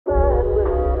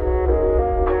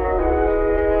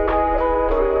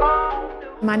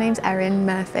My name's Erin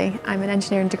Murphy. I'm an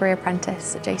Engineering Degree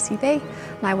Apprentice at JCB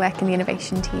and I work in the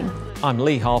innovation team. I'm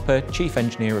Lee Harper, Chief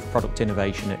Engineer of Product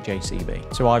Innovation at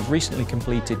JCB. So I've recently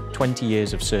completed 20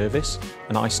 years of service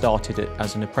and I started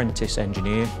as an apprentice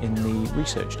engineer in the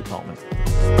research department.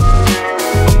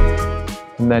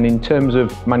 And then in terms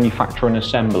of manufacture and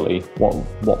assembly,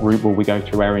 what route will we go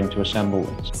through, Erin, to assemble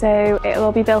this? So it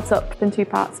will be built up in two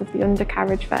parts of the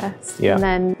undercarriage first, and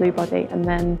then blue body, and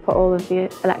then put all of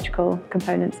the electrical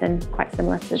components in, quite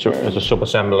similar to as a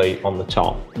sub-assembly on the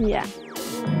top? Yeah.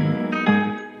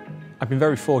 I've been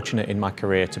very fortunate in my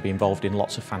career to be involved in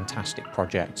lots of fantastic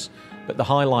projects, but the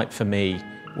highlight for me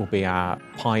will be our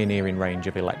pioneering range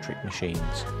of electric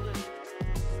machines.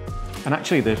 And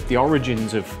actually the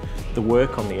origins of the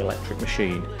work on the electric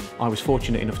machine, I was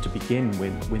fortunate enough to begin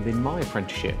within my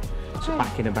apprenticeship. So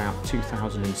back in about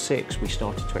 2006, we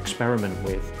started to experiment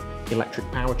with electric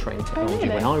powertrain technology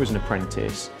when I was an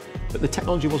apprentice, but the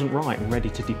technology wasn't right and ready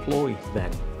to deploy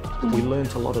then. But we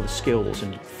learnt a lot of the skills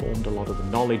and formed a lot of the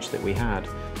knowledge that we had,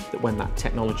 that when that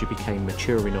technology became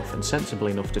mature enough and sensible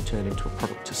enough to turn into a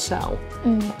product to sell,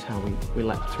 that's how we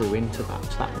leapt through into that.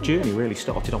 So that journey really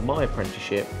started on my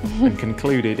apprenticeship and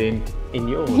concluded in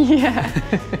yours. Yeah.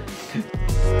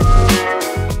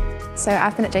 So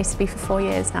I've been at JCB for 4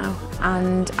 years now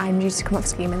and I'm due to come off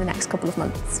scheme in the next couple of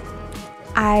months.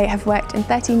 I have worked in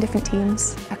 13 different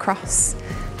teams across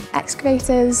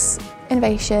excavators,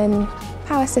 innovation,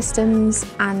 power systems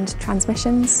and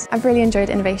transmissions. I've really enjoyed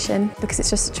innovation because it's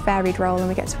just such a varied role and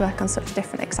we get to work on such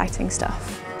different exciting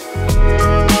stuff.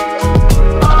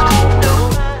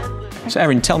 So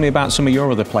Erin, tell me about some of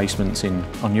your other placements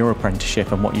on your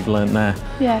apprenticeship and what you've learned there.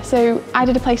 Yeah, so I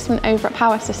did a placement over at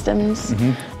Power Systems.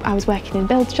 I was working in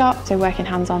build shop, so working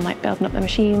hands-on, like building up the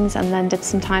machines, and then did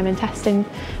some time in testing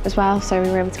as well. So we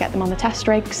were able to get them on the test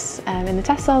rigs in the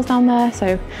test cells down there.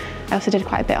 So I also did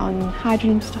quite a bit on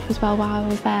hydrogen stuff as well while I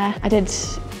was there. I did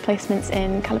placements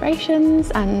in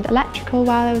calibrations and electrical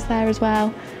while I was there as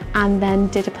well, and then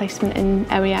did a placement in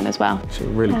OEM as well. So a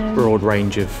really broad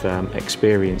range of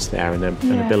experience there and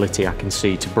an ability I can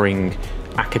see to bring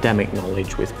academic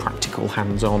knowledge with practical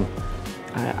hands-on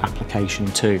application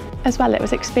too. As well, it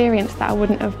was experience that I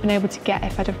wouldn't have been able to get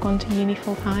if I'd have gone to uni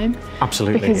full time.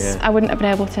 Absolutely, because I wouldn't have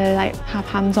been able to have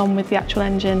hands-on with the actual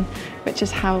engine, which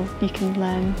is how you can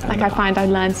learn. I find I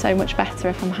learn so much better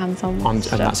if I'm hands-on with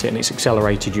stuff. And that's it, and it's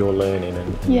accelerated your learning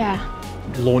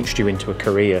and launched you into a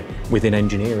career within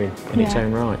engineering in its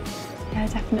own right. Yeah,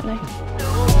 definitely.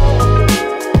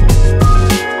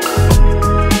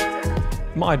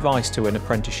 My advice to an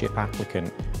apprenticeship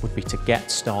applicant would be to get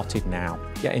started now.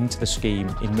 Get into the scheme,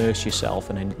 immerse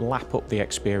yourself and then lap up the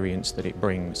experience that it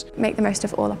brings. Make the most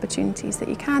of all opportunities that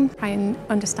you can. Try and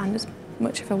understand as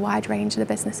much of a wide range of the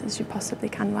business as you possibly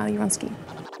can while you're on scheme.